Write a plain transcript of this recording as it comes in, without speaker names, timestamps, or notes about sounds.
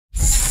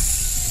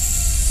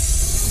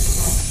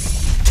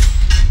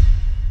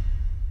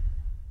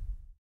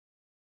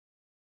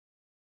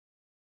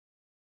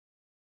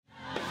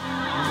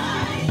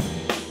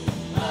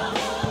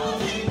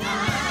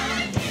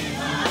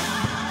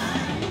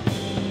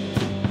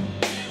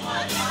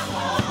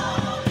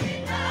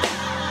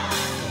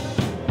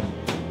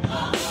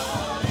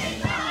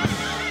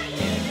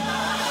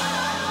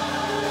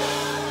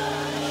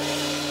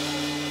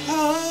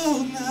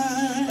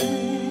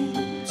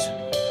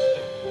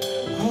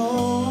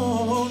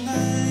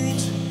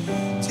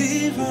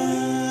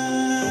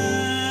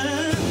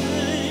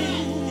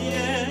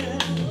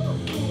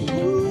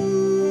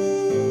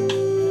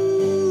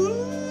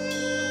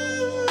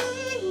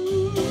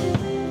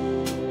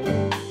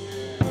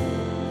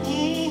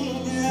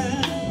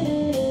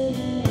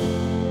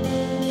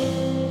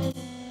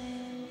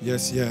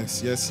yes,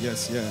 yes, yes,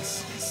 yes,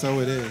 yes. So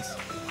it is.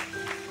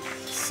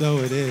 So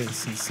it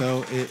is, and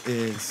so it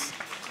is.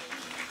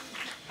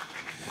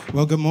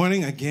 Well, good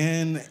morning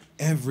again,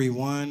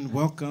 everyone.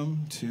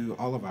 Welcome to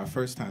all of our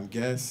first-time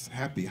guests.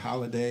 Happy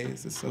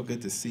holidays. It's so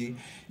good to see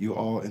you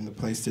all in the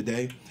place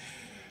today.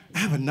 I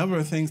have a number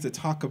of things to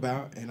talk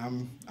about, and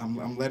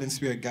I'm letting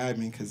Spirit guide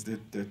me because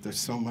there's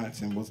so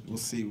much, and we'll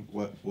see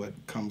what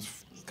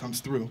comes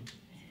through.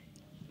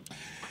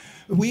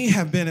 We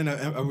have been in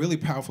a really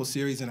powerful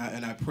series, and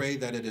I pray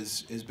that it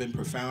has been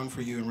profound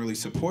for you and really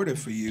supportive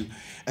for you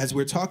as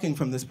we're talking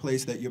from this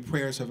place that your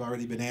prayers have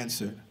already been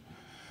answered.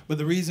 But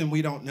the reason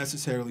we don't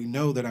necessarily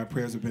know that our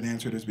prayers have been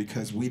answered is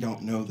because we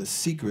don't know the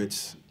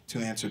secrets to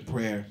answered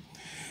prayer.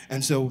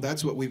 And so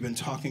that's what we've been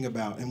talking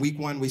about. In week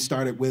one, we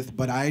started with,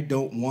 but I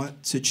don't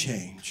want to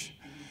change.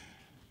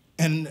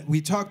 And we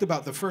talked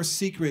about the first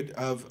secret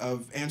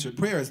of answered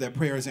prayer is that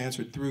prayer is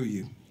answered through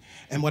you.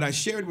 And what I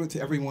shared with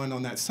everyone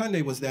on that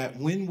Sunday was that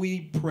when we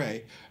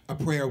pray a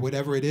prayer,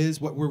 whatever it is,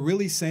 what we're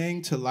really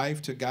saying to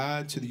life, to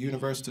God, to the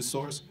universe, to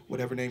source,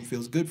 whatever name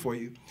feels good for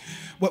you,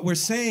 what we're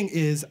saying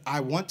is,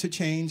 I want to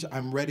change,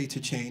 I'm ready to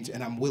change,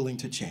 and I'm willing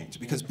to change.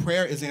 Because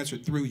prayer is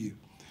answered through you.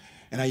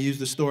 And I used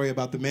the story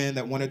about the man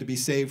that wanted to be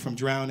saved from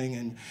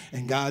drowning,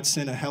 and God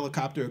sent a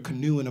helicopter, a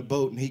canoe, and a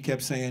boat, and he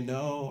kept saying,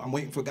 no, I'm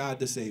waiting for God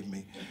to save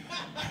me.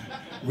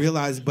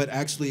 Realized, but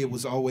actually it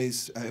was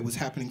always, it was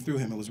happening through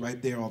him. It was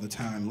right there all the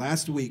time.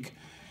 Last week,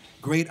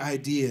 great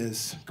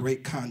ideas,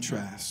 great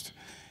contrast.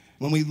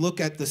 When we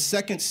look at the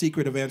second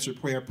secret of answered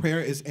prayer,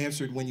 prayer is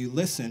answered when you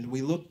listened.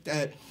 We looked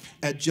at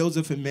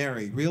Joseph and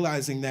Mary,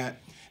 realizing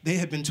that they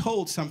had been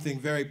told something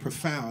very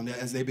profound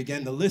as they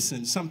began to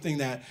listen, something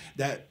that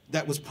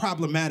was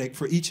problematic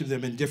for each of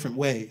them in different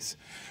ways.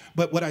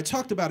 But what I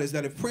talked about is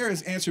that if prayer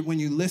is answered when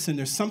you listen,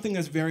 there's something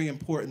that's very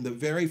important, the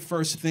very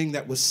first thing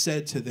that was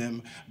said to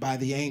them by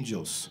the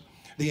angels.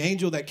 The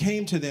angel that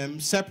came to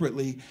them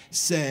separately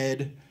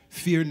said,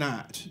 fear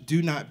not,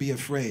 do not be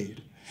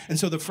afraid. And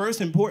so the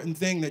first important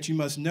thing that you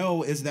must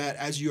know is that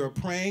as you are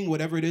praying,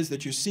 whatever it is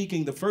that you're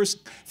seeking, the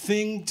first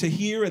thing to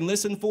hear and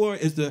listen for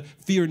is the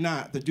fear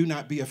not, the do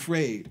not be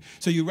afraid.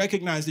 So you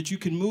recognize that you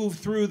can move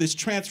through this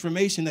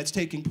transformation that's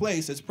taking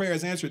place as prayer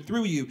is answered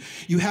through you.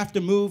 You have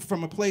to move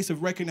from a place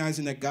of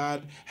recognizing that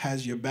God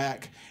has your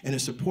back and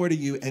is supporting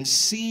you and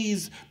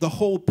sees the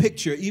whole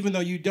picture, even though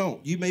you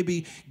don't. You may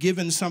be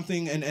given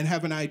something and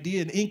have an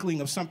idea, an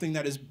inkling of something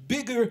that is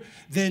bigger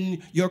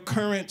than your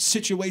current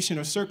situation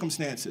or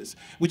circumstances,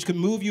 which can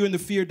move you into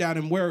fear, doubt,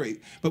 and worry.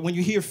 But when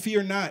you hear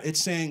fear not,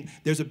 it's saying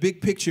there's a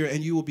big picture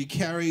and you will be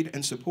carried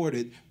and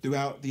supported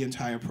throughout the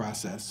entire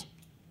process.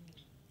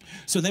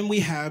 So then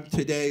we have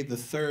today the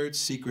third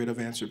secret of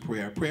answered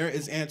prayer. Prayer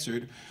is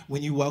answered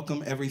when you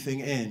welcome everything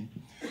in.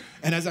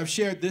 And as I've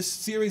shared, this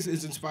series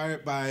is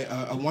inspired by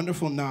a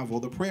wonderful novel,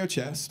 The Prayer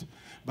Chest,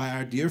 by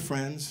our dear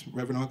friends,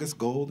 Reverend August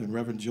Gold and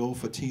Reverend Joel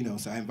Fatino.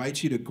 So I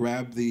invite you to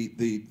grab the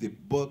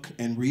book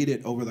and read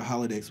it over the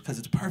holidays because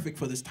it's perfect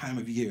for this time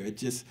of year.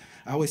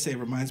 I always say it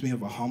reminds me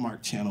of a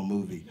Hallmark Channel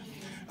movie.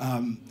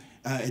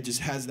 It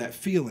just has that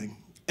feeling.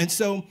 And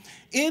so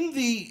in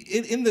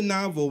the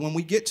novel, when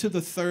we get to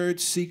the third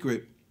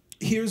secret,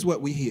 here's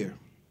what we hear.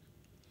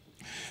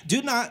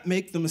 Do not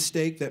make the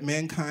mistake that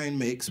mankind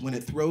makes when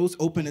it throws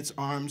open its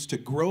arms to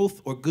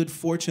growth or good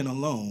fortune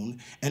alone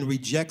and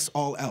rejects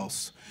all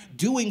else.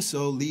 Doing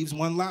so leaves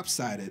one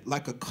lopsided,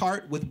 like a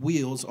cart with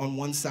wheels on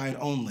one side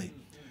only.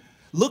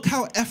 Look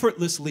how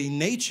effortlessly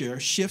nature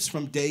shifts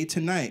from day to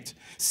night,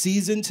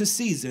 season to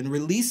season,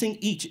 releasing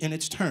each in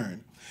its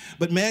turn.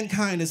 But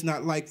mankind is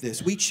not like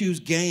this. We choose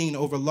gain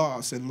over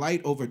loss and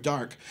light over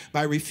dark.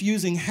 By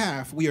refusing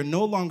half, we are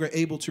no longer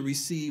able to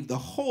receive the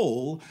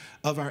whole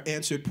of our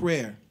answered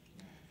prayer.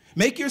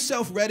 Make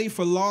yourself ready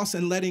for loss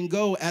and letting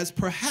go as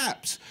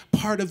perhaps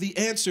part of the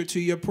answer to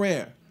your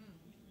prayer.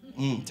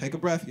 Take a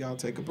breath, y'all.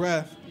 Take a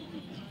breath.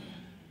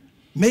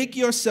 Make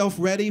yourself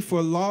ready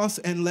for loss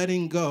and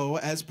letting go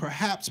as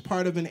perhaps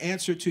part of an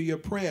answer to your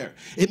prayer.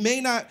 It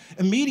may not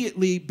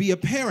immediately be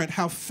apparent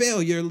how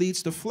failure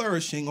leads to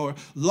flourishing or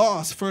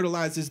loss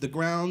fertilizes the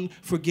ground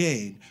for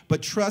gain,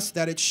 but trust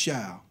that it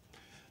shall.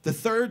 The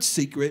third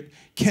secret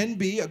can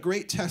be a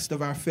great test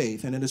of our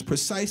faith, and it is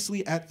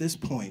precisely at this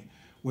point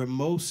where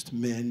most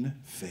men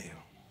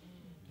fail.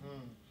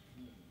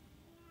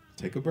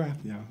 Take a breath,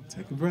 y'all.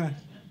 Take a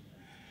breath.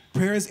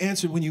 Prayer is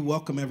answered when you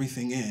welcome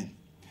everything in.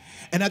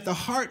 And at the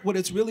heart, what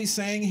it's really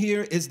saying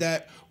here is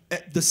that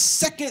the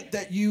second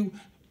that you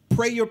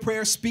pray your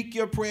prayer, speak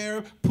your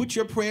prayer, put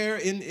your prayer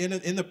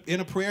in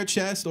a prayer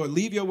chest or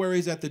leave your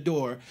worries at the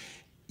door,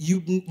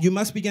 you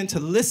must begin to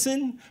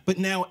listen. But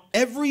now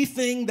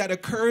everything that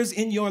occurs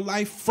in your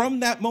life from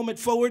that moment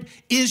forward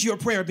is your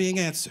prayer being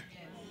answered.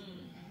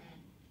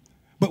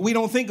 But we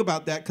don't think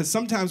about that because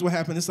sometimes what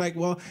happens, it's like,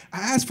 well, I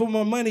asked for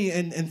more money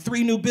and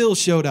 3 new bills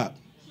showed up.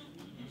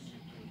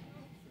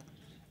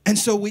 And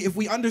so if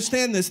we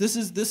understand this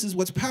is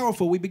what's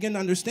powerful. We begin to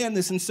understand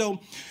this. And so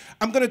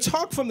I'm going to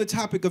talk from the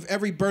topic of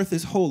every birth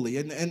is holy.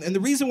 And the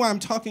reason why I'm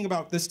talking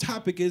about this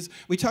topic is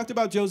we talked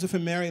about Joseph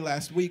and Mary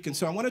last week. And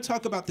so I want to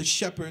talk about the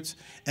shepherds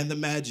and the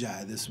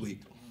magi this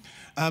week.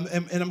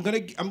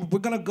 We're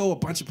gonna go a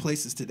bunch of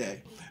places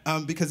today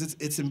because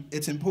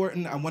it's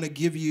important. I want to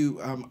give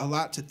you a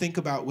lot to think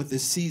about with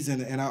this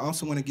season, and I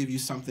also want to give you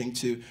something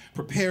to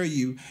prepare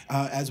you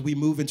as we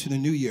move into the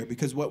new year.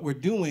 Because what we're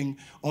doing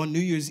on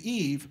New Year's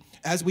Eve,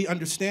 as we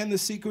understand the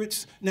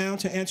secrets now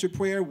to answer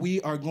prayer,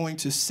 we are going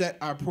to set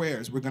our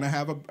prayers. We're going to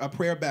have a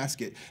prayer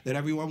basket that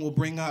everyone will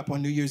bring up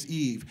on New Year's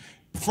Eve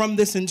from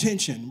this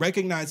intention,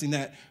 recognizing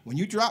that when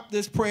you drop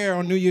this prayer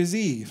on New Year's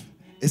Eve,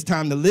 it's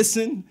time to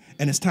listen,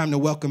 and it's time to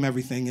welcome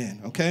everything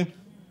in, okay?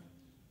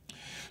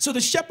 So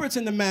the shepherds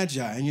and the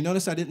magi, and you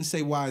notice I didn't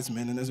say wise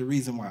men, and there's a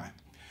reason why.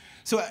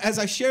 So as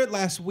I shared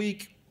last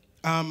week,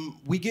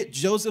 we get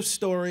Joseph's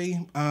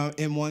story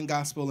in one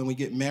gospel, and we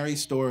get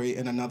Mary's story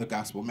in another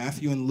gospel,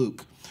 Matthew and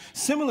Luke.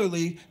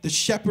 Similarly, the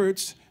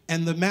shepherds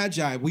and the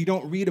magi, we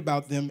don't read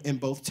about them in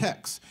both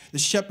texts. The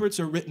shepherds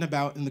are written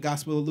about in the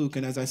Gospel of Luke,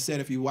 and as I said,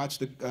 if you watch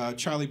the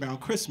Charlie Brown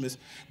Christmas,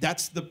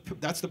 that's the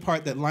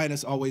part that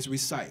Linus always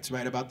recites,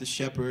 right, about the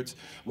shepherds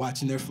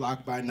watching their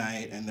flock by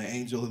night, and the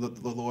angel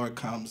of the Lord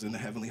comes in the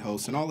heavenly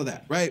host, and all of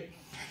that, right?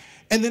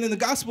 And then in the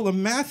Gospel of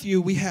Matthew,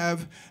 we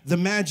have the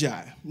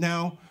magi.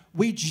 Now,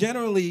 we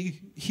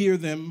generally hear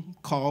them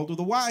called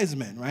the wise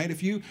men, right?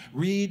 If you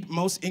read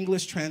most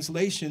English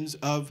translations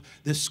of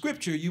the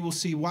scripture, you will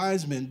see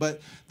wise men,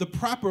 but the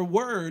proper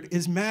word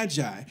is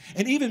magi.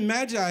 And even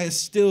magi is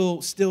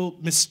still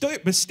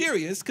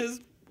mysterious, because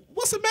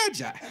what's a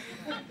magi?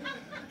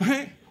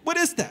 Right? What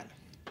is that?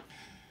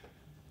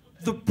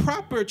 The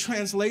proper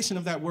translation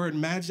of that word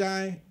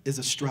magi is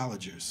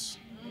astrologers.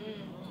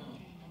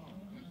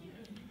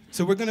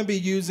 So I'm going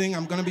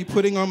to be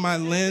putting on my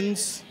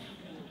lens.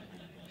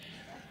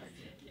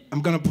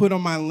 I'm going to put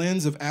on my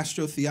lens of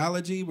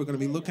astrotheology. We're going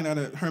to be looking at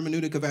a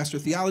hermeneutic of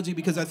astrotheology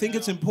because I think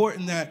it's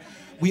important that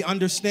we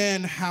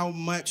understand how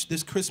much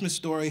this Christmas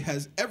story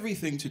has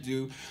everything to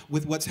do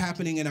with what's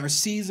happening in our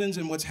seasons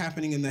and what's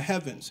happening in the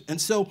heavens.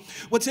 And so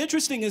what's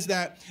interesting is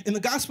that in the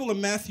Gospel of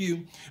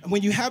Matthew,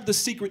 when you have the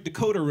secret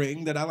decoder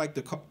ring that I like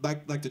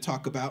to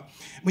talk about,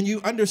 when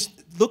you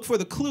look for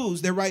the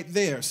clues, they're right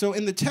there. So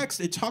in the text,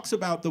 it talks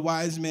about the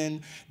wise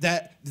men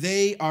that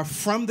they are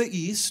from the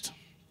east.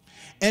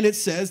 And it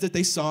says that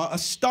they saw a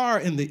star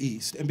in the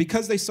east. And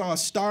because they saw a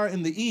star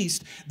in the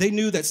east, they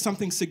knew that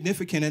something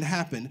significant had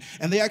happened.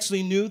 And they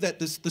actually knew that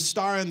the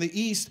star in the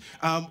east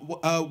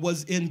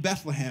was in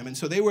Bethlehem. And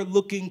so they were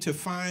looking to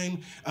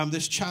find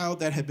this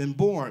child that had been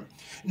born.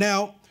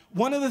 Now,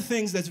 one of the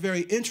things that's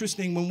very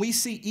interesting when we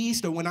see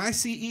East, or when I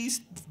see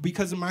East,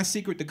 because of my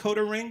secret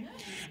decoder ring,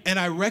 and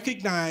I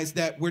recognize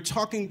that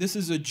this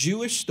is a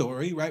Jewish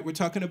story, right? We're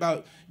talking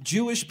about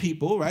Jewish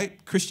people,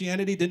 right?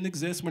 Christianity didn't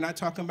exist. We're not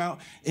talking about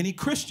any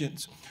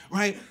Christians,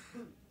 right?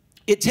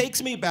 It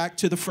takes me back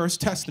to the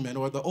First Testament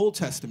or the Old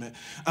Testament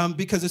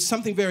because it's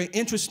something very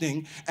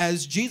interesting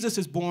as Jesus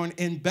is born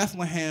in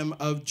Bethlehem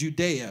of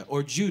Judea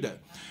or Judah.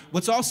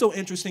 What's also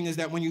interesting is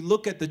that when you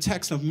look at the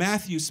text of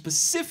Matthew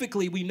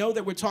specifically, we know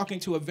that we're talking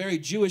to a very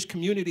Jewish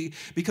community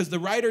because the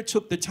writer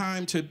took the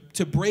time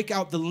to break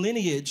out the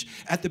lineage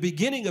at the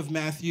beginning of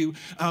Matthew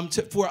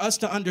for us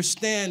to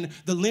understand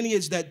the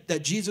lineage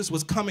that Jesus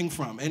was coming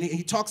from. And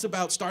he talks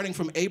about starting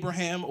from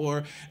Abraham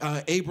or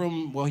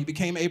Abram, well, he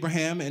became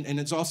Abraham, and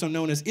it's also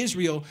known as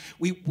Israel.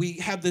 We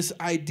have this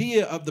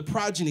idea of the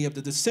progeny, of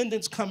the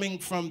descendants coming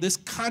from this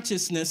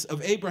consciousness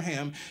of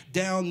Abraham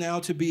down now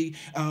to be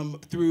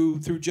through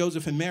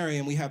Joseph and Mary,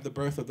 and we have the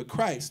birth of the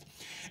Christ.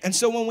 And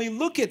so when we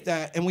look at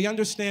that and we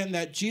understand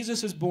that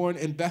Jesus is born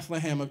in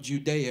Bethlehem of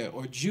Judea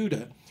or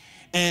Judah,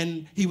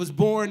 and he was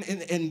born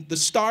and the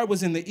star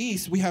was in the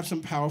east, we have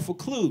some powerful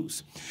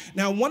clues.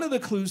 Now, one of the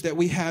clues that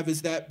we have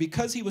is that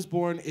because he was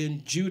born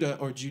in Judah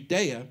or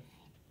Judea,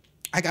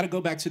 I got to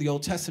go back to the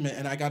Old Testament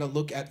and I got to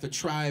look at the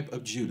tribe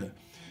of Judah.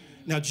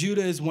 Now,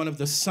 Judah is one of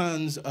the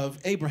sons of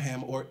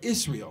Abraham or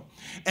Israel.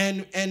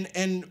 And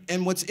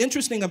what's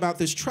interesting about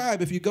this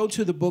tribe, if you go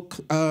to the book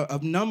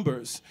of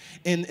Numbers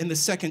in the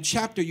second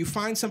chapter, you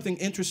find something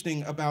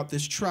interesting about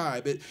this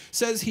tribe. It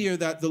says here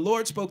that the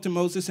Lord spoke to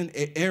Moses and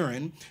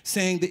Aaron,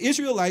 saying, the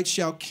Israelites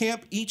shall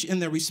camp each in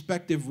their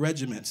respective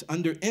regiments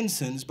under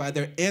ensigns by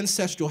their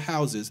ancestral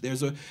houses.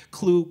 There's a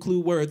clue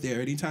word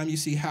there. Anytime you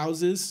see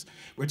houses,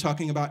 we're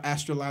talking about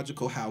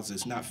astrological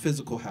houses, not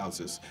physical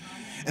houses.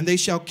 And they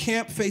shall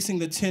camp facing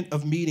the tent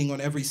of meeting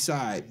on every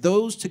side.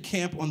 Those to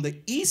camp on the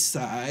east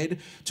side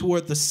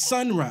toward the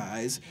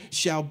sunrise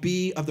shall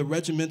be of the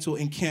regimental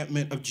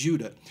encampment of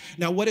Judah.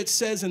 Now, what it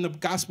says in the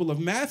Gospel of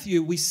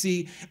Matthew, we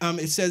see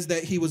it says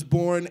that he was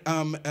born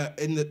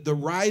in the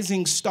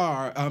rising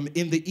star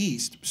in the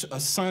east. The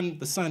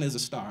sun is a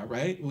star,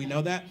 right? We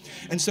know that.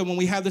 And so when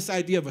we have this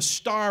idea of a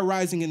star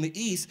rising in the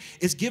east,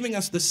 it's giving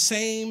us the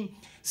same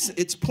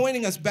it's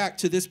pointing us back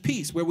to this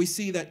piece where we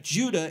see that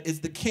Judah is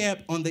the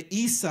camp on the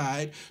east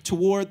side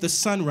toward the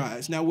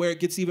sunrise. Now, where it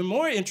gets even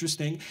more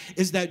interesting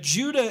is that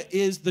Judah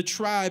is the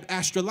tribe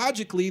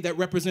astrologically that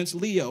represents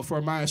Leo.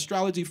 For my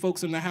astrology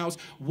folks in the house,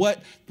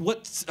 what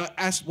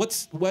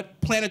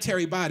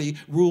planetary body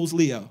rules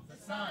Leo?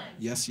 The sun.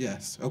 Yes,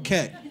 yes.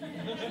 Okay.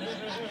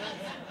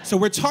 So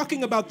we're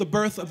talking about the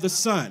birth of the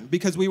sun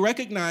because we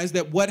recognize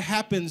that what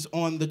happens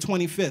on the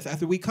 25th,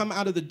 after we come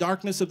out of the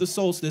darkness of the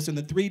solstice in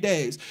the 3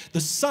 days, the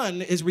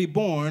sun is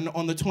reborn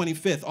on the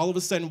 25th. All of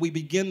a sudden, we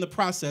begin the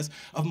process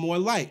of more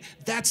light.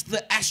 That's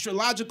the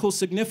astrological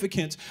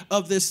significance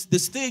of this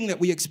thing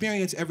that we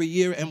experience every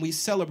year and we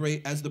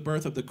celebrate as the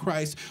birth of the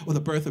Christ or the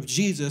birth of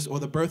Jesus or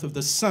the birth of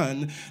the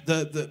sun,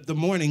 the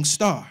morning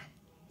star.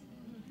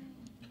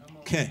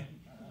 Okay.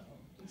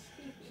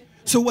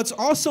 So what's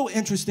also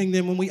interesting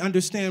then when we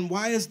understand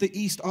why is the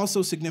East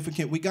also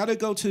significant, we got to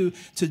go to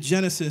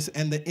Genesis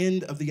and the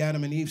end of the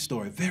Adam and Eve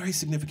story. Very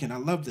significant. I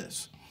love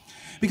this.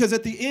 Because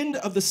at the end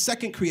of the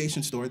second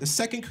creation story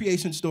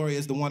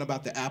is the one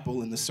about the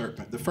apple and the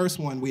serpent. The first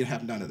one, we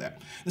have none of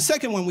that. The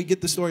second one, we get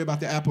the story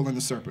about the apple and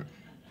the serpent.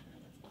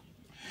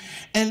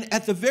 And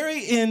at the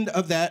very end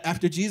of that,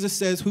 after Jesus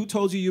says, who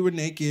told you were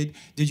naked?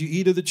 Did you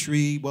eat of the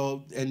tree?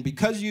 Well, and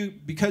because you've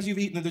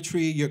eaten of the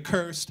tree, you're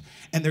cursed,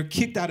 and they're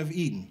kicked out of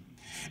Eden.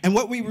 And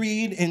what we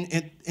read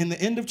in the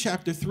end of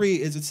chapter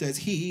 3 is it says,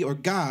 he, or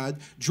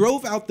God,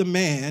 drove out the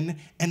man,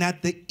 and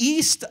at the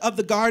east of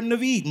the Garden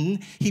of Eden,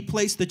 he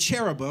placed a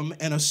cherubim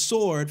and a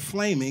sword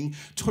flaming,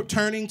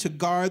 turning to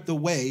guard the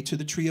way to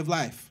the tree of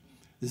life.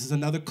 This is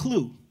another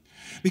clue.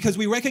 Because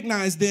we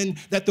recognize then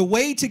that the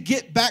way to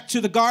get back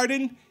to the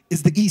garden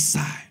is the east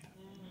side.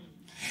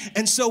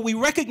 And so we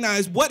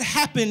recognize what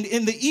happened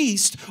in the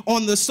East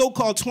on the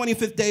so-called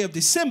 25th day of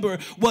December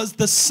was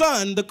the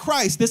Son, the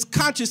Christ, this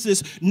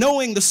consciousness,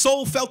 knowing the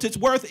soul felt its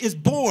worth, is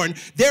born.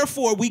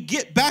 Therefore, we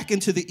get back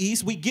into the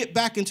East. We get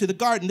back into the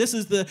garden. This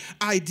is the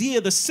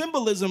idea, the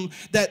symbolism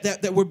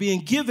that we're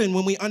being given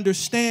when we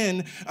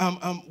understand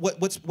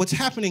what's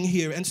happening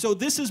here. And so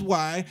this is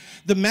why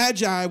the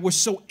Magi were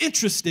so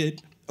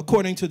interested,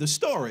 according to the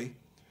story,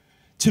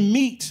 to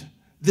meet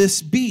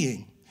this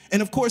being.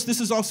 And of course, this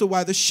is also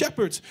why the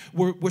shepherds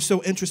were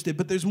so interested.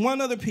 But there's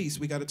one other piece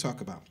we got to talk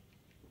about.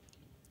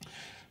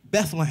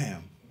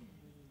 Bethlehem,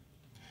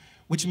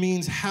 which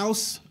means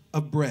house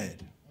of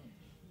bread.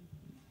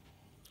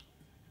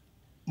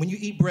 When you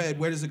eat bread,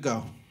 where does it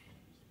go?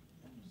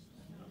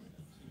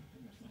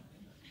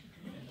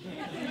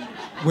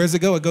 Where does it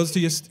go? It goes to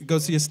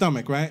your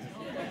stomach, right?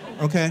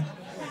 Okay.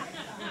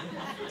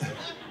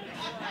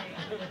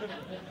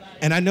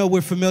 And I know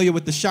we're familiar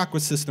with the chakra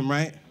system,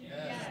 right?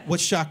 What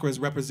chakra is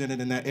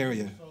represented in that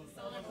area?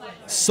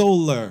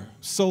 Solar,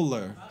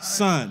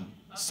 sun,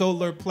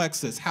 solar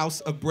plexus,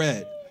 house of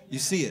bread. You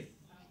see it?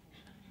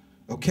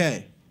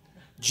 Okay.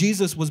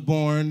 Jesus was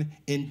born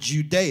in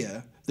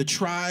Judea, the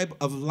tribe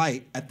of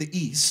light at the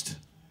east,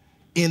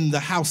 in the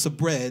house of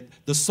bread,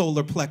 the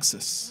solar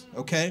plexus.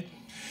 Okay?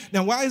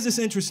 Now, why is this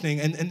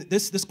interesting? And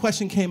this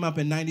question came up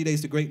in 90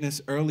 Days to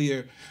Greatness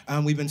earlier.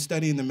 We've been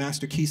studying the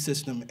Master Key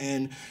System.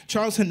 And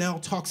Charles Hannell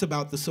talks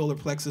about the solar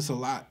plexus a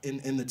lot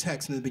in the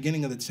text, in the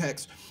beginning of the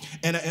text.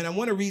 And I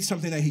want to read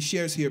something that he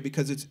shares here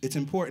because it's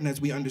important as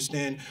we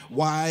understand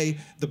why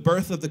the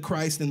birth of the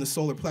Christ in the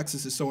solar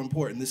plexus is so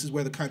important. This is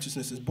where the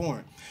consciousness is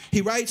born.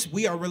 He writes,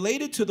 we are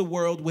related to the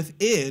world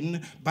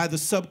within by the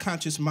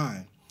subconscious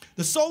mind.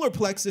 The solar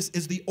plexus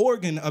is the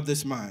organ of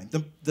this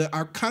mind.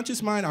 Our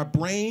conscious mind, our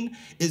brain,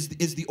 is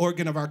the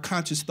organ of our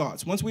conscious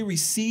thoughts. Once we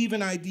receive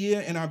an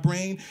idea in our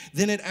brain,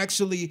 then it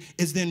actually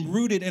is then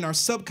rooted in our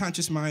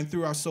subconscious mind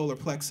through our solar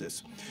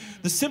plexus.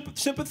 The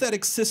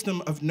sympathetic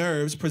system of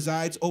nerves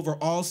presides over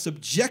all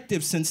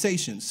subjective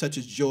sensations, such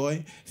as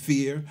joy,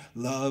 fear,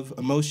 love,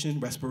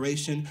 emotion,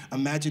 respiration,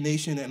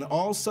 imagination, and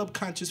all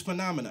subconscious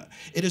phenomena.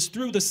 It is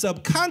through the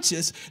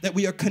subconscious that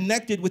we are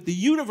connected with the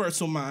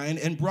universal mind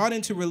and brought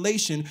into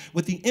relation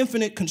with the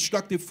infinite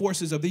constructive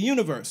forces of the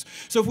universe.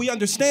 So if we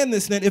understand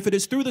this, then if it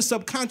is through the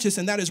subconscious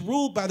and that is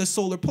ruled by the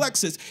solar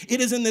plexus,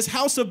 it is in this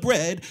house of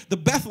bread, the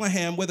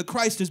Bethlehem, where the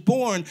Christ is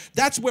born.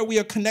 That's where we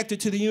are connected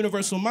to the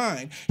universal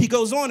mind. He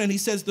goes on and he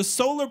says the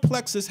solar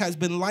plexus has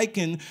been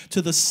likened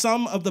to the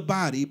sum of the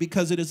body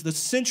because it is the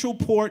central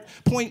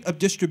point of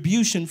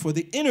distribution for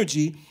the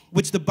energy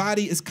which the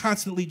body is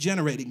constantly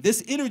generating.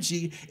 This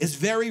energy is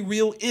very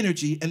real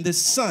energy, and this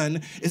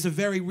sun is a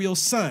very real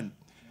sun.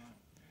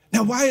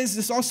 Now, why is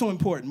this also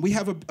important? We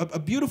have a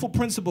beautiful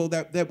principle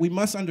that we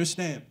must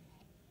understand.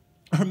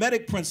 A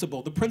Hermetic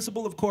principle, the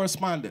principle of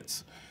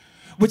correspondence,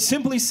 which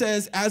simply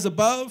says, as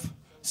above,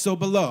 so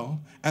below.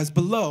 As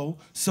below,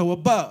 so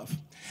above.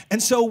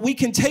 And so we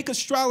can take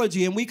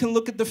astrology and we can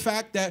look at the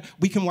fact that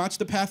we can watch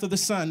the path of the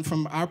sun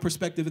from our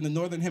perspective in the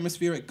northern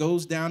hemisphere. It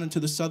goes down into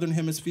the southern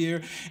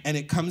hemisphere and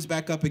it comes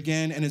back up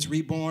again and is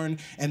reborn.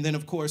 And then,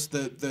 of course,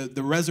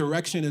 the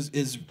resurrection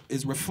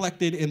is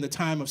reflected in the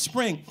time of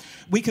spring.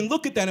 We can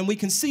look at that and we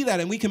can see that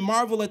and we can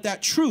marvel at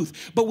that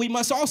truth. But we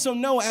must also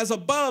know, as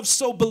above,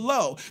 so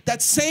below.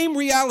 That same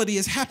reality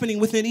is happening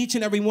within each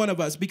and every one of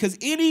us, because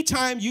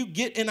anytime you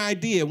get an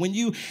idea, when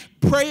you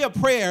pray a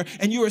prayer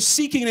and you are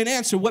seeking an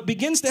answer, what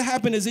begins to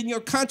happen is in your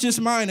conscious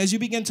mind, as you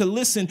begin to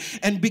listen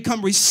and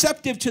become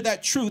receptive to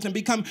that truth and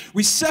become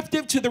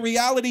receptive to the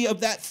reality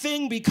of that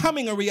thing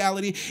becoming a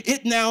reality,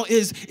 it now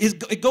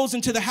it goes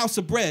into the house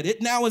of bread.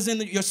 It now is in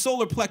your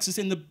solar plexus,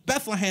 in the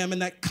Bethlehem,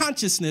 and that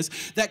consciousness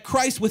that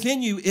Christ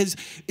within you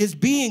is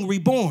being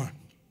reborn.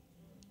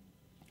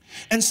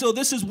 And so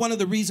this is one of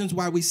the reasons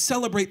why we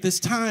celebrate this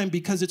time,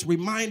 because it's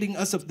reminding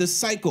us of this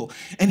cycle.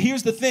 And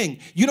here's the thing.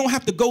 You don't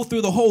have to go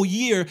through the whole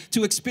year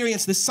to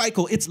experience this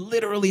cycle. It's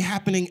literally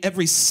happening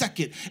every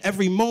second,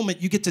 every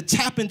moment. You get to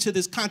tap into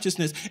this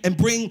consciousness and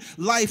bring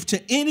life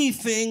to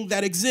anything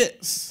that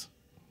exists.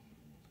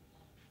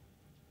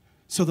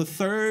 So the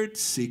third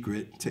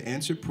secret to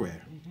answered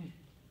prayer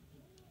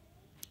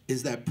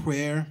is that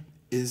prayer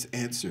is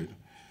answered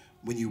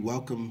when you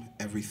welcome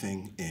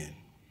everything in.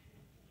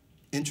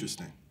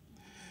 Interesting.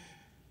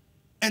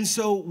 And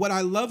so what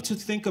I love to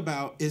think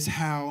about is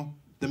how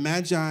the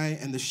Magi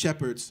and the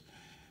shepherds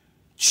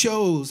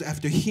chose,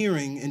 after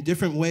hearing in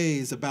different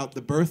ways about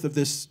the birth of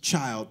this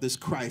child, this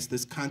Christ,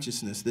 this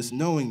consciousness, this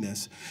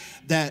knowingness,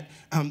 that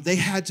they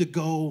had to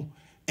go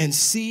and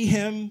see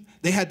him.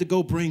 They had to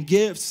go bring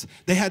gifts.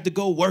 They had to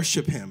go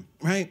worship him,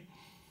 right?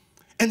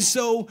 And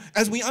so,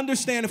 as we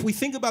understand, if we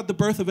think about the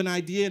birth of an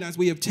idea, and as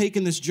we have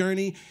taken this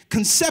journey,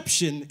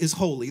 conception is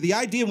holy. The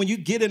idea, when you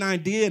get an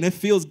idea and it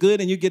feels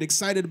good and you get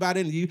excited about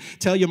it and you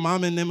tell your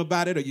mom and them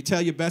about it, or you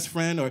tell your best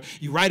friend, or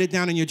you write it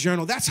down in your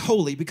journal, that's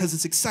holy because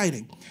it's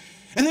exciting.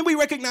 And then we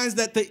recognize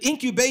that the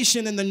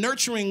incubation and the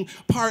nurturing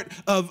part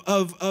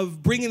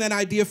of bringing that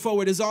idea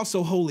forward is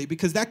also holy,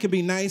 because that can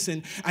be nice.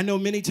 And I know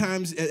many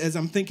times, as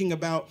I'm thinking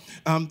about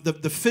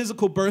the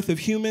physical birth of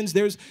humans,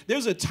 there's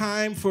a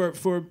time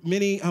for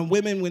many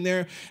women when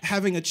they're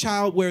having a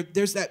child where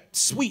there's that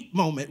sweet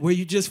moment where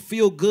you just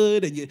feel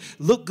good and you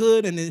look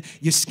good and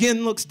your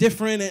skin looks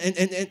different, and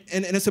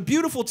it's a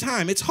beautiful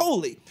time. It's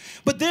holy.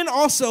 But then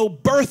also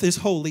birth is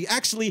holy.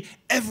 Actually,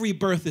 every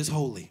birth is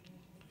holy.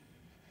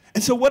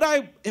 And so what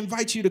I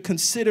invite you to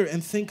consider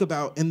and think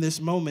about in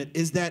this moment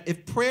is that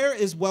if prayer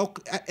is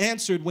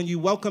answered when you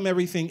welcome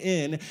everything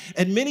in,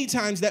 and many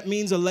times that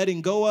means a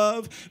letting go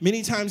of,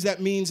 many times that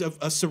means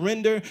a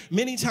surrender,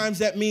 many times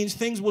that means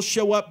things will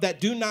show up that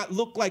do not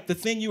look like the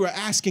thing you are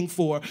asking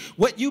for,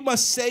 what you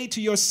must say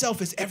to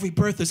yourself is every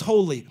birth is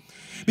holy.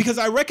 Because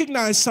I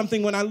recognize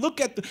something when I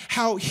look at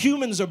how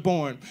humans are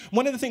born.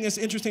 One of the things that's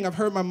interesting, I've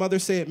heard my mother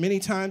say it many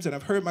times, and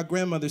I've heard my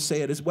grandmother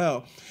say it as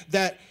well,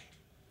 that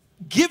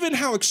given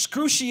how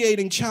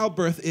excruciating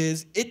childbirth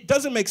is, it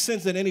doesn't make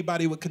sense that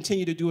anybody would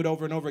continue to do it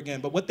over and over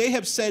again. But what they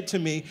have said to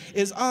me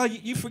is, oh,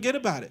 you forget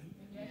about it.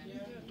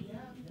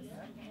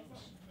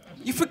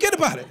 You forget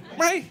about it,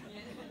 right?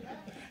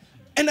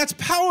 And that's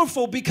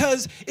powerful,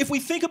 because if we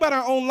think about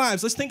our own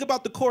lives, let's think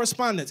about the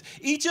correspondence.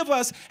 Each of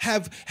us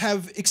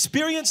have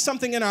experienced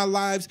something in our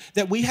lives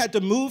that we had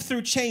to move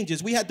through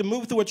changes. We had to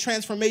move through a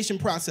transformation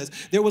process.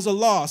 There was a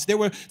loss. There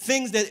were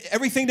things that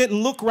everything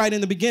didn't look right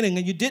in the beginning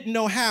and you didn't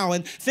know how,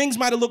 and things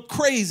might have looked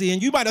crazy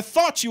and you might have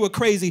thought you were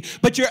crazy,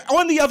 but you're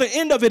on the other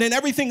end of it and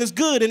everything is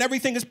good and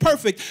everything is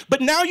perfect.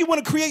 But now you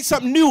want to create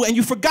something new and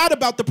you forgot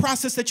about the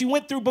process that you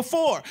went through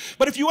before.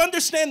 But if you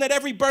understand that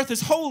every birth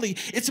is holy,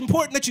 it's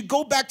important that you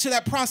go back to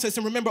that process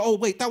and remember, oh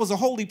wait, that was a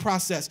holy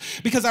process,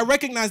 because I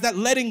recognize that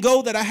letting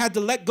go that I had to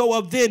let go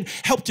of then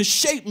helped to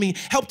shape me,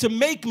 helped to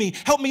make me,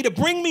 helped me to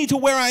bring me to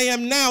where I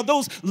am now.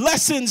 Those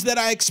lessons that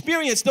I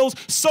experienced, those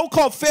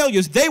so-called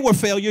failures, they were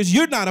failures.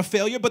 You're not a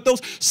failure, but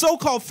those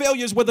so-called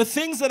failures were the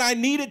things that I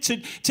needed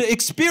to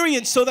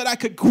experience so that I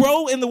could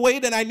grow in the way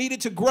that I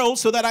needed to grow,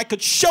 so that I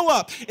could show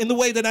up in the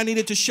way that I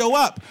needed to show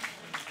up.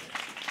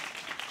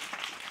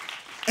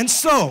 And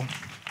so,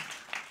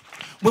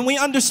 when we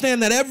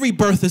understand that every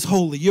birth is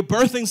holy, you're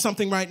birthing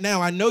something right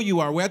now. I know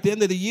you are. We're at the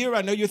end of the year.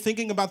 I know you're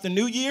thinking about the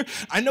new year.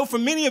 I know for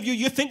many of you,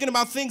 you're thinking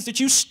about things that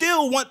you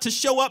still want to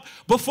show up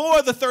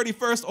before the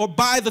 31st or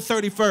by the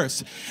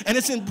 31st. And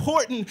it's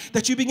important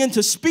that you begin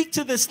to speak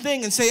to this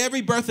thing and say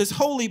every birth is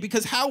holy,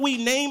 because how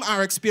we name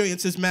our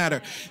experiences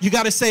matter. You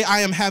got to say,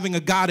 I am having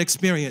a God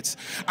experience.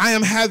 I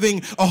am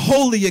having a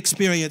holy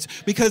experience,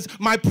 because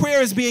my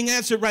prayer is being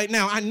answered right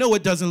now. I know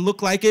it doesn't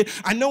look like it.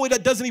 I know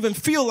it doesn't even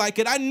feel like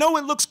it. I know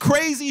it looks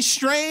crazy,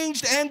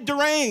 strange, and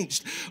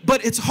deranged,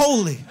 but it's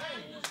holy.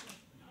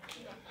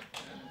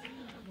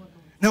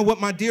 Now,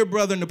 what my dear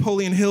brother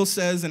Napoleon Hill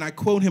says, and I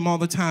quote him all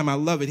the time, I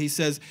love it. He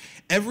says,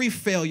 every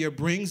failure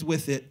brings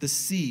with it the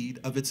seed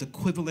of its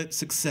equivalent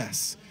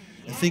success.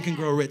 And Think and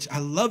Grow Rich. I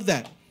love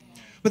that.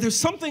 But there's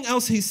something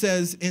else he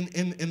says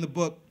in the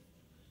book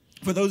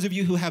For those of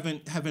you who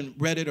haven't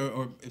read it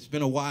or it's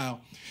been a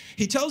while,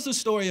 he tells the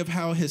story of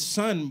how his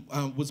son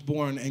was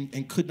born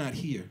and could not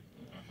hear.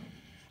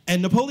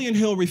 And Napoleon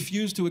Hill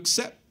refused to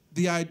accept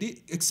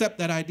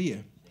that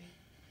idea.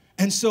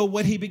 And so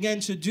what he began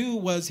to do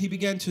was he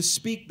began to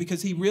speak,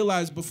 because he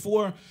realized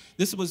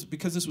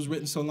because this was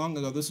written so long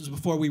ago, this was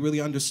before we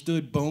really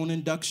understood bone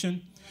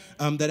induction,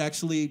 that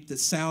actually the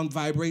sound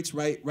vibrates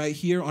right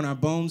here on our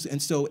bones,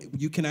 and so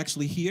you can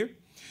actually hear.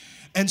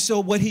 And so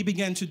what he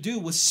began to do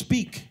was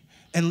speak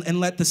and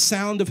let the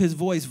sound of his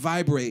voice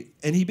vibrate.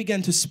 And he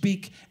began to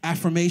speak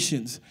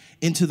affirmations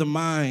into the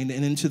mind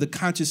and into the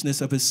consciousness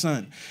of his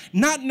son.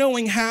 Not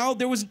knowing how,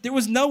 there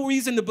was no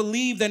reason to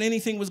believe that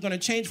anything was going to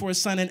change for his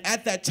son. And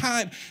at that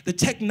time, the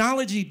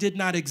technology did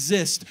not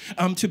exist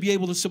to be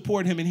able to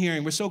support him in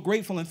hearing. We're so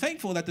grateful and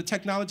thankful that the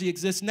technology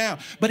exists now.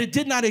 But it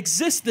did not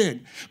exist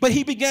then. But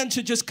he began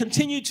to just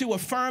continue to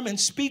affirm and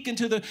speak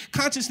into the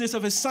consciousness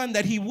of his son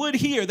that he would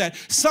hear, that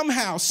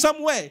somehow,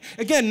 some way,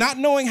 again, not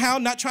knowing how,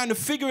 not trying to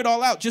figure it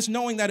all out, just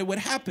knowing that it would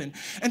happen.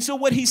 And so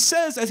what he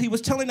says, as he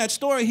was telling that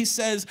story, he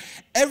says,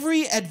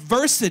 every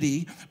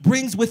adversity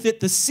brings with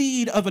it the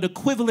seed of an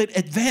equivalent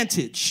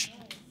advantage.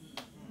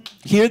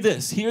 Hear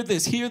this, hear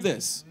this, hear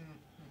this.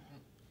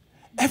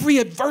 Every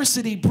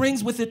adversity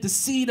brings with it the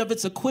seed of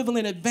its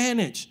equivalent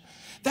advantage.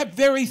 That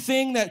very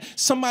thing that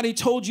somebody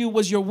told you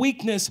was your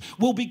weakness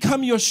will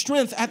become your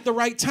strength at the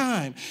right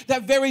time.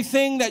 That very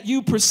thing that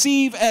you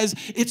perceive as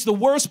it's the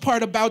worst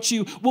part about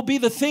you will be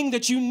the thing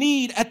that you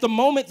need at the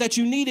moment that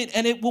you need it,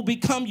 and it will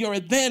become your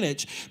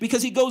advantage.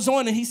 Because he goes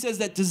on and he says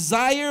that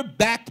desire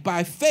backed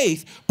by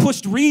faith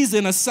pushed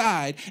reason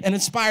aside and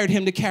inspired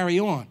him to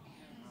carry on.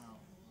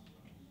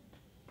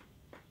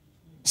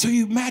 So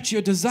you match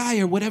your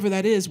desire, whatever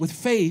that is, with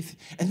faith,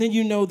 and then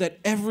you know that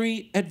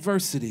every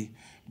adversity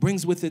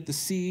brings with it the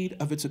seed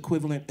of its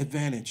equivalent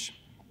advantage.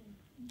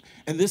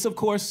 And this, of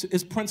course,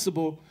 is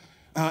principle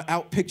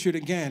outpictured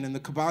again. In the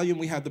Kabbalion,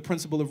 we have the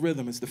principle of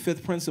rhythm. It's the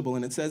fifth principle,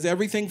 and it says,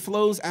 everything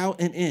flows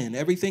out and in.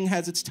 Everything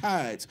has its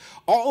tides.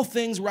 All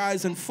things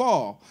rise and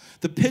fall.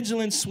 The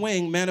pendulum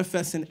swing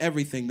manifests in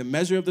everything. The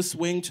measure of the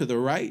swing to the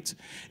right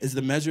is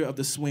the measure of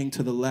the swing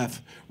to the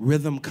left.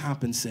 Rhythm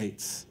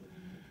compensates.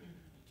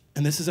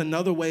 And this is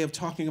another way of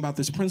talking about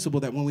this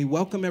principle, that when we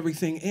welcome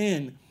everything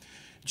in,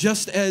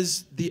 just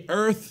as the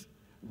earth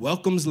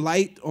welcomes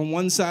light on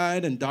one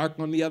side and dark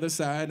on the other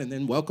side, and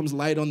then welcomes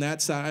light on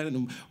that side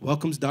and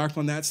welcomes dark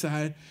on that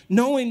side,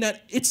 knowing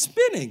that it's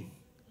spinning.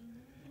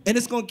 And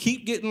it's going to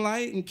keep getting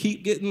light and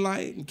keep getting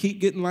light and keep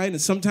getting light.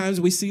 And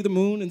sometimes we see the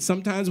moon and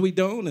sometimes we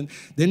don't. And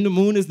then the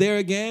moon is there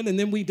again and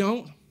then we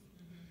don't.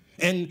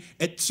 And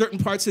at certain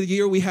parts of the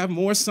year, we have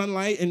more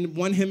sunlight in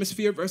one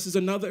hemisphere versus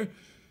another.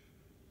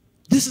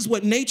 This is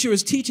what nature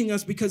is teaching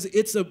us, because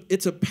it's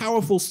a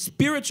powerful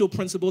spiritual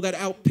principle that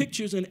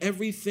outpictures in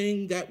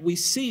everything that we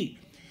see.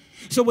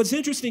 So what's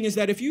interesting is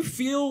that if you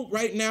feel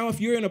right now,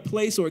 if you're in a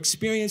place or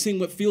experiencing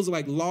what feels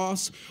like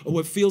loss or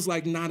what feels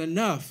like not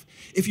enough,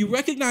 if you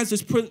recognize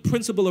this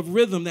principle of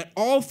rhythm, that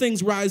all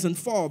things rise and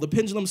fall, the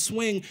pendulum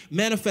swing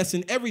manifests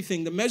in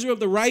everything, the measure of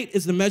the right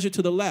is the measure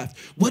to the left.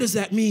 What does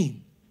that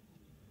mean?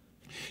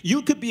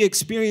 You could be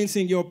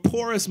experiencing your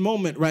poorest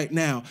moment right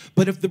now,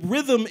 but if the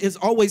rhythm is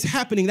always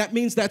happening, that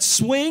means that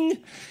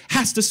swing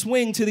has to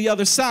swing to the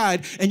other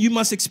side, and you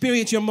must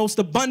experience your most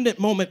abundant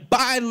moment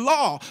by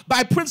law,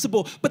 by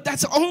principle, but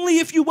that's only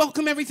if you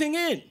welcome everything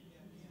in.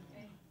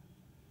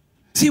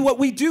 See, what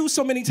we do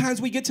so many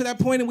times, we get to that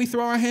point and we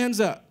throw our hands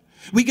up.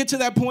 We get to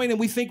that point and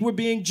we think we're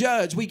being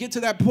judged. We get to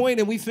that point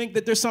and we think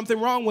that there's something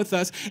wrong with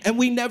us, and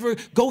we never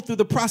go through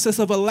the process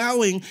of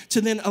allowing to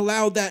then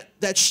allow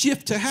that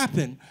shift to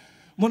happen.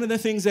 One of the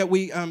things that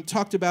we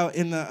talked about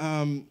in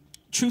the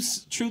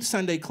Truth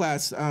Sunday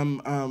class,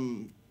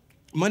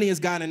 Money is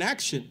God in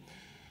Action,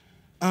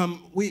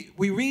 we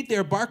read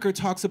there, Barker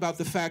talks about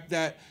the fact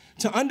that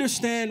to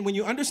understand, when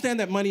you understand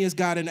that money is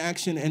God in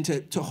action, and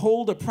to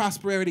hold a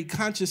prosperity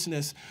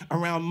consciousness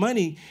around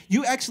money,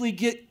 you actually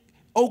get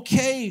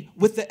okay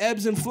with the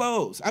ebbs and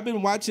flows. I've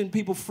been watching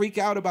people freak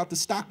out about the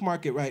stock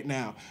market right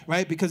now,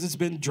 right? Because it's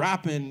been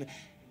dropping.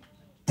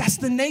 That's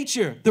the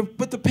nature.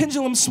 But the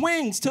pendulum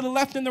swings to the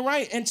left and the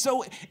right. And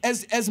so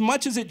as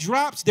much as it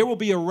drops, there will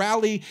be a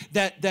rally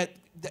that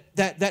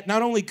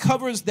not only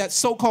covers that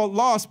so-called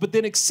loss, but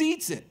then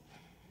exceeds it.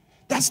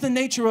 That's the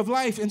nature of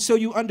life. And so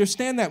you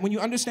understand that. When you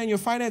understand your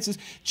finances,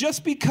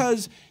 just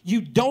because you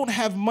don't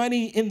have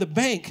money in the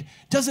bank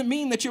doesn't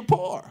mean that you're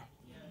poor.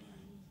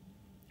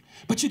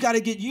 But you got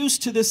to get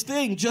used to this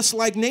thing, just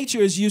like nature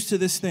is used to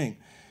this thing.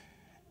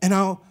 And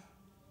I'll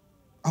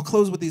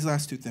close with these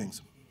last two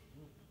things.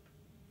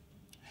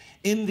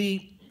 In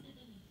the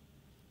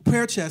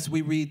prayer chest,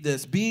 we read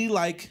this: be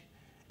like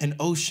an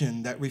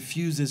ocean that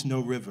refuses no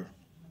river.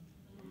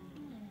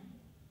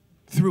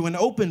 Through an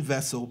open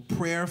vessel,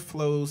 prayer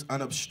flows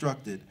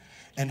unobstructed,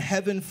 and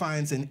heaven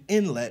finds an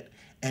inlet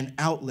and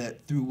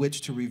outlet through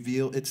which to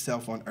reveal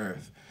itself on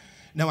earth.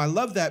 Now, I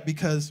love that,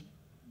 because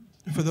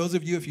for those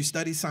of you, if you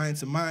study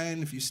science of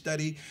mind, if you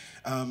study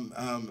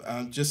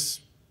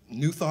just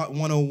New Thought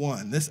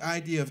 101. This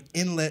idea of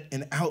inlet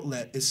and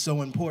outlet is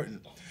so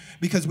important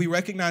because we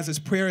recognize as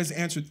prayer is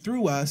answered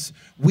through us,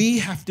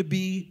 we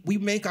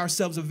make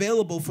ourselves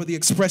available for the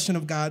expression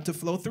of God to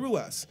flow through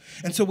us.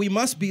 And so we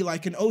must be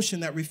like an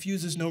ocean that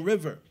refuses no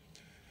river.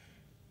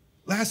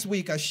 Last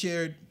week I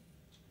shared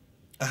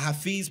a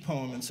Hafiz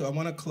poem, and so I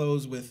want to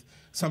close with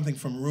something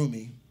from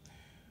Rumi,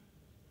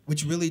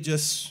 which really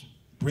just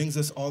brings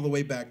us all the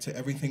way back to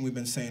everything we've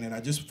been saying. And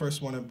I just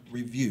first want to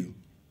review.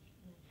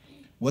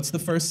 What's the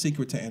first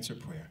secret to answer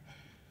prayer?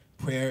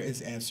 Prayer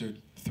is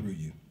answered through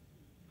you.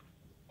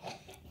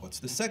 What's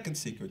the second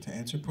secret to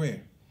answer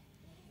prayer?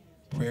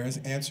 Prayer is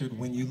answered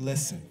when you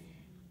listen.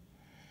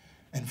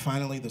 And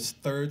finally, the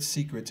third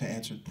secret to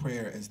answered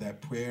prayer is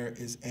that prayer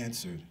is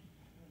answered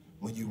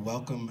when you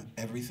welcome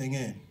everything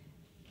in.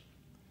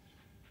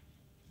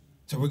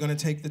 So we're going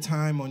to take the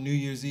time on New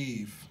Year's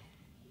Eve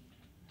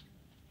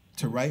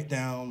to write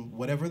down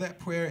whatever that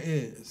prayer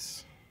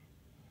is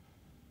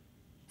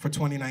for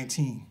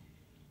 2019.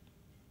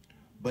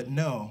 But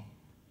know,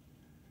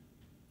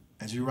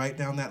 as you write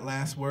down that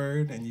last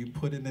word and you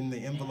put it in the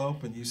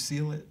envelope and you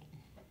seal it,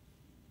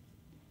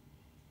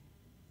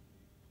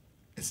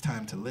 it's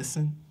time to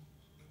listen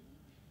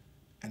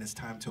and it's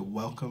time to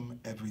welcome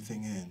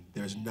everything in.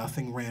 There's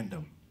nothing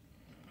random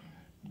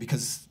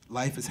because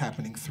life is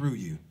happening through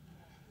you.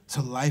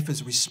 So life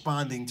is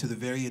responding to the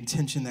very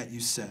intention that you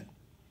set.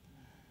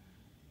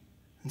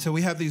 And so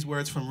we have these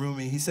words from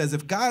Rumi. He says,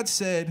 if God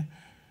said,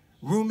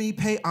 Rumi,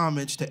 pay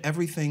homage to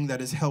everything that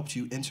has helped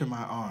you enter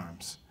my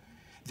arms,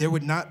 there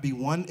would not be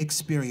one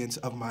experience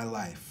of my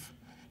life,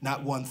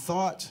 not one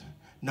thought,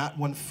 not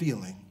one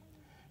feeling,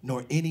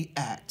 nor any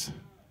act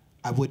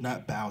I would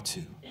not bow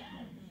to.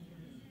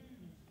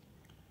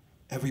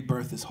 Every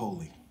birth is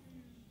holy.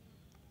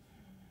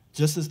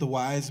 Just as the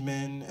wise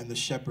men and the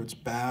shepherds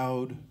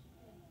bowed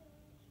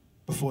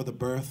before the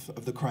birth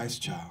of the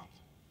Christ child,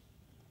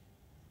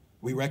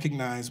 we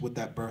recognize what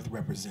that birth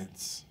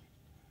represents.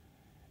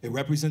 It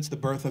represents the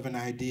birth of an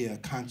idea,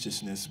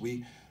 consciousness.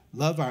 We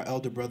love our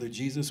elder brother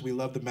Jesus. We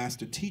love the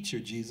master teacher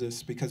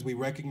Jesus because we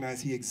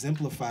recognize he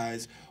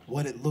exemplifies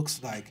what it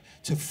looks like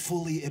to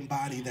fully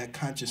embody that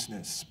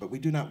consciousness. But we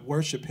do not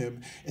worship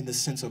him in the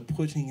sense of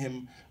putting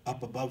him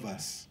up above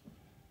us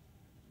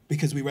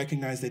because we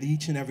recognize that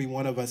each and every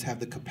one of us have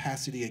the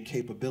capacity and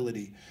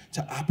capability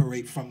to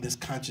operate from this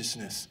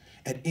consciousness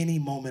at any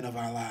moment of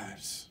our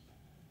lives.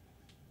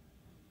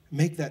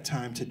 Make that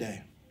time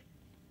today.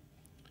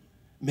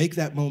 Make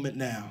that moment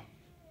now.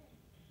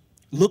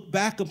 Look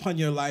back upon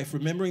your life,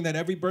 remembering that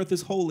every birth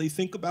is holy.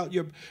 Think about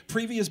your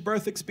previous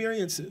birth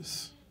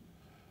experiences.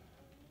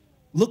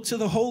 Look to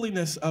the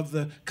holiness of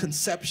the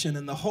conception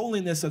and the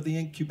holiness of the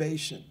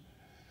incubation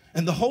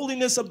and the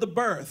holiness of the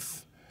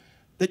birth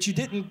that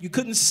you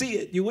couldn't see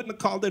it. You wouldn't have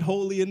called it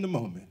holy in the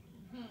moment.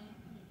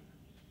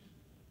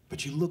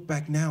 But you look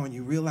back now and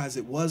you realize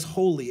it was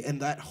holy, and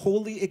that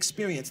holy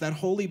experience, that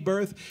holy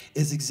birth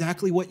is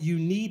exactly what you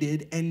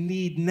needed and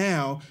need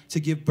now to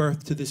give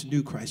birth to this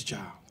new Christ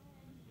child.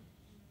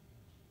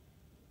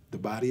 The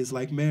body is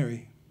like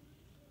Mary,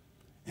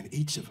 and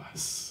each of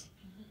us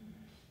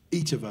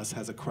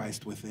has a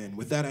Christ within.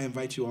 With that, I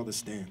invite you all to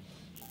stand.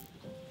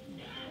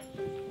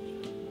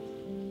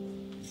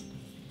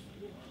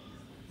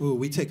 Ooh,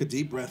 we take a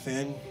deep breath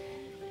in,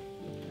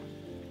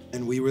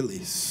 and we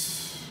release.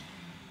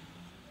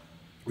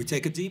 We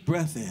take a deep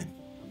breath in,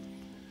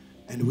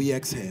 and we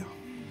exhale.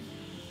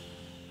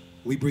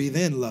 We breathe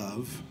in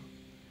love,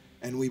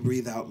 and we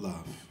breathe out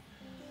love.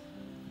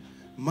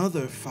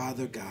 Mother,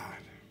 Father, God,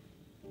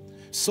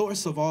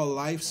 source of all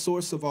life,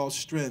 source of all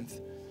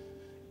strength,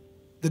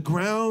 the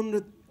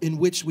ground in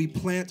which we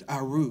plant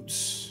our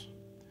roots,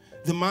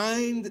 the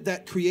mind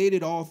that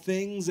created all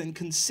things and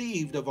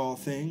conceived of all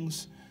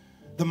things,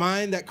 the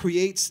mind that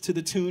creates to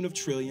the tune of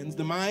trillions,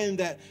 the mind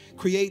that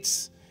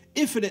creates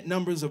infinite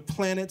numbers of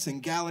planets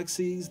and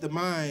galaxies, the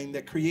mind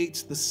that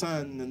creates the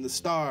sun and the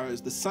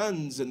stars, the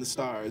suns and the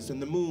stars and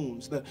the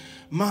moons, the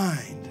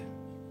mind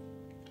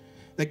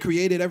that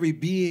created every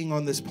being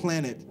on this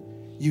planet,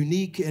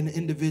 unique and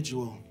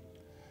individual,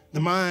 the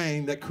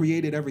mind that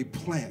created every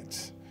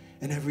plant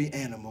and every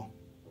animal,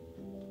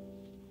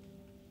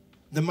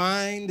 the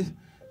mind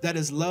that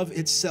is love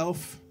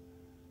itself,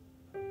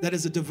 that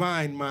is a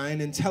divine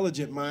mind,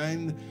 intelligent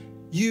mind,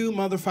 you,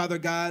 Mother, Father,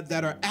 God,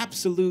 that are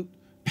absolute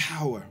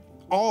power,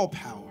 all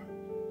power.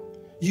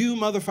 You,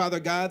 Mother,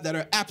 Father, God, that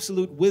are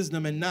absolute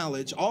wisdom and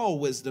knowledge, all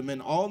wisdom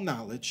and all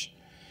knowledge.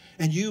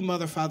 And you,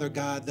 Mother, Father,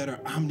 God, that are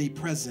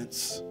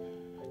omnipresence,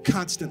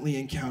 constantly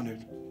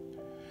encountered.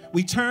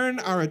 We turn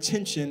our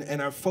attention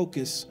and our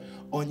focus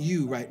on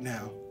you right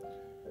now.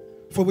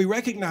 For we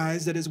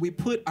recognize that as we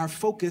put our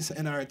focus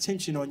and our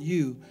attention on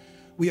you,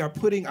 we are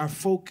putting our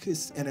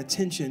focus and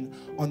attention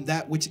on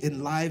that which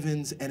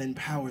enlivens and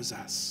empowers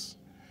us.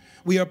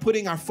 We are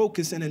putting our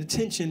focus and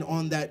attention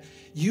on that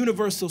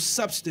universal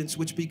substance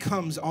which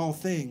becomes all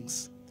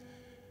things.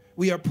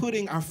 We are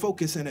putting our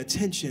focus and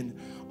attention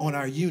on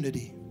our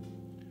unity.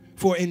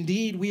 For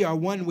indeed, we are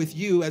one with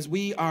you as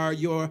we are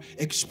your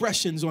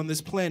expressions on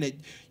this planet.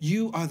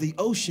 You are the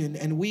ocean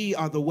and we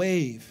are the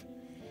wave.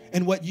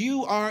 And what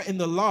you are in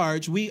the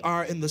large, we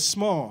are in the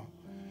small.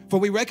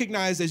 For we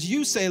recognize, as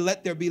you say,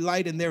 let there be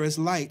light, and there is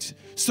light.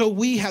 So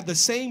we have the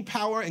same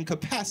power and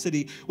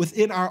capacity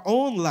within our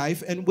own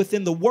life and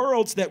within the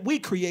worlds that we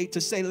create to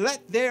say,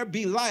 let there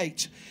be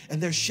light,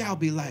 and there shall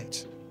be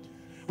light.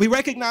 We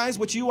recognize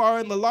what you are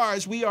in the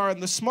large, we are in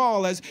the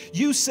small, as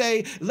you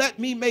say, let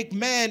me make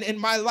man in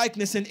my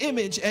likeness and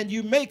image, and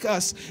you make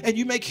us, and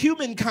you make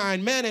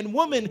humankind, man and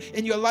woman,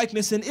 in your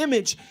likeness and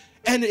image.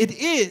 And it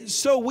is.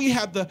 So we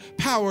have the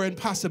power and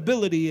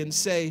possibility and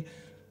say,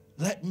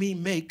 let me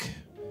make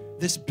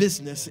this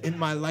business in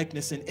my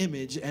likeness and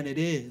image, and it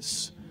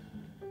is.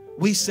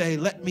 We say,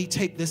 let me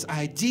take this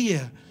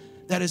idea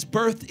that is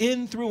birthed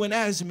in, through, and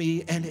as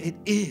me, and it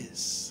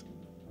is.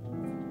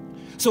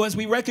 So as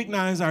we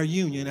recognize our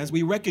union, as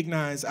we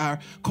recognize our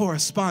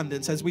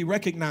correspondence, as we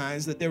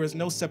recognize that there is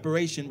no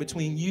separation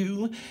between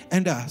you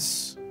and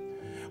us,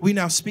 we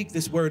now speak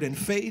this word in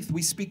faith,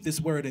 we speak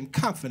this word in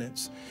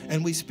confidence,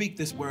 and we speak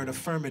this word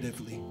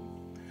affirmatively.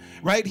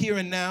 Right here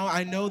and now,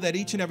 I know that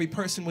each and every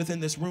person within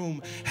this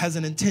room has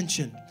an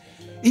intention.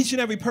 Each and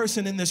every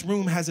person in this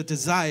room has a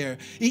desire.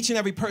 Each and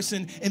every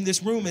person in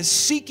this room is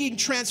seeking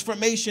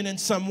transformation in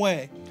some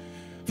way.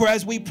 For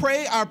as we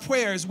pray our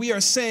prayers, we are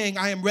saying,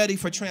 I am ready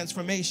for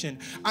transformation.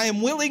 I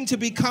am willing to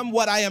become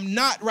what I am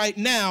not right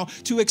now,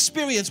 to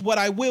experience what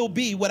I will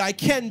be, what I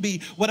can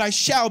be, what I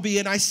shall be.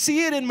 And I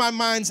see it in my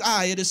mind's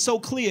eye. It is so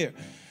clear.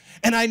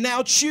 And I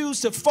now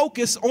choose to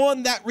focus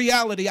on that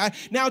reality. I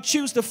now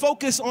choose to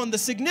focus on the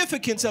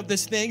significance of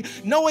this thing,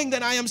 knowing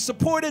that I am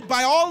supported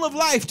by all of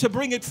life to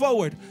bring it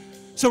forward.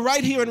 So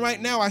right here and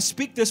right now, I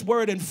speak this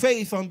word in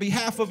faith on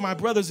behalf of my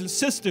brothers and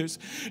sisters,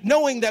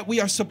 knowing that we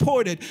are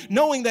supported,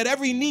 knowing that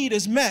every need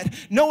is met,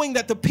 knowing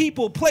that the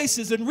people,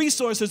 places, and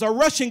resources are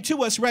rushing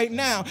to us right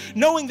now,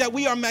 knowing that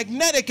we are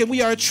magnetic and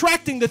we are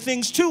attracting the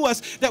things to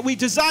us that we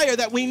desire,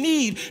 that we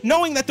need,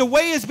 knowing that the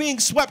way is being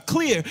swept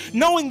clear,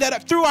 knowing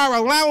that through our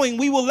allowing,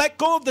 we will let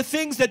go of the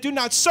things that do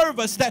not serve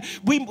us, that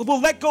we will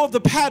let go of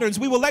the patterns,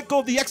 we will let go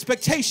of the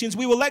expectations,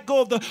 we will let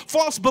go of the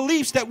false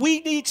beliefs that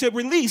we need to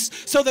release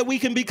so that we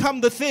can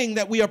become the thing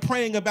that we are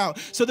praying about,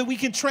 so that we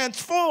can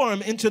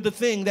transform into the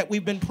thing that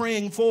we've been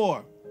praying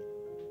for.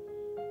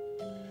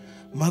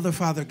 Mother,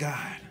 Father,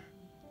 God,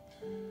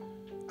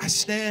 I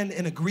stand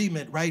in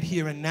agreement right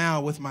here and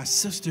now with my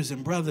sisters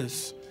and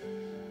brothers.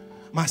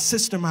 My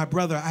sister, my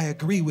brother, I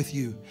agree with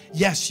you.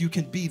 Yes, you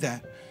can be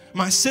that.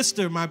 My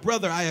sister, my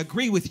brother, I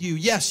agree with you.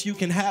 Yes, you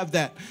can have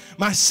that.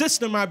 My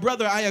sister, my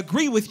brother, I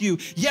agree with you.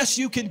 Yes,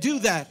 you can do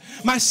that.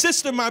 My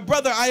sister, my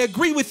brother, I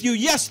agree with you.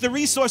 Yes, the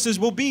resources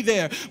will be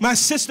there. My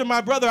sister,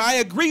 my brother, I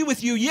agree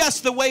with you.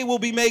 Yes, the way will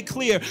be made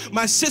clear.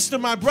 My sister,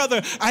 my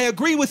brother, I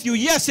agree with you.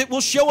 Yes, it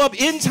will show up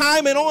in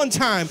time and on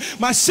time.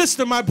 My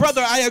sister, my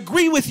brother, I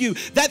agree with you.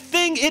 That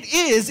thing, it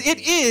is, it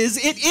is,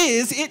 it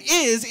is, it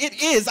is,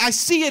 it is. I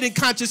see it in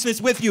consciousness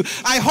with you.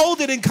 I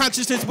hold it in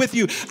consciousness with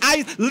you.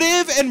 I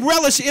live and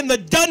relish in the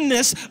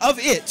doneness of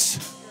it.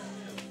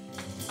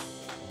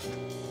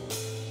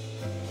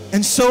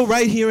 And so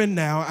right here and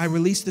now, I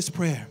release this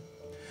prayer.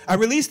 I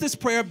release this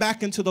prayer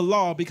back into the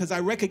law because I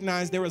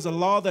recognize there is a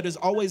law that is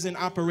always in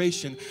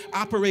operation,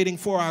 operating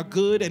for our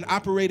good and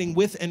operating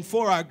with and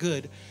for our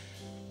good.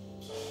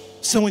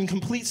 So in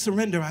complete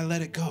surrender, I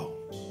let it go.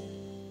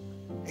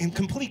 In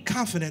complete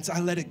confidence,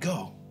 I let it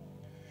go.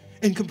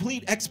 In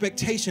complete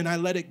expectation, I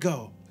let it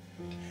go.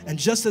 And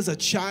just as a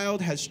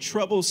child has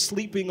trouble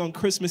sleeping on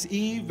Christmas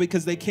Eve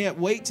because they can't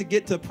wait to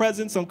get to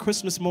presents on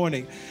Christmas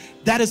morning,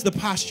 that is the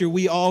posture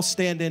we all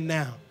stand in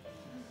now.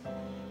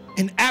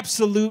 In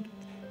absolute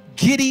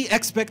giddy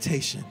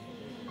expectation.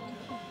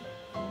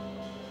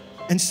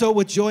 And so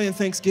with joy and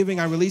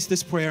thanksgiving, I release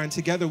this prayer, and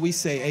together we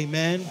say,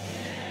 amen,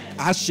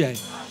 ashe,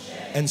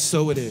 and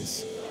so it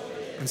is.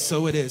 And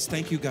so it is.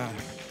 Thank you, God.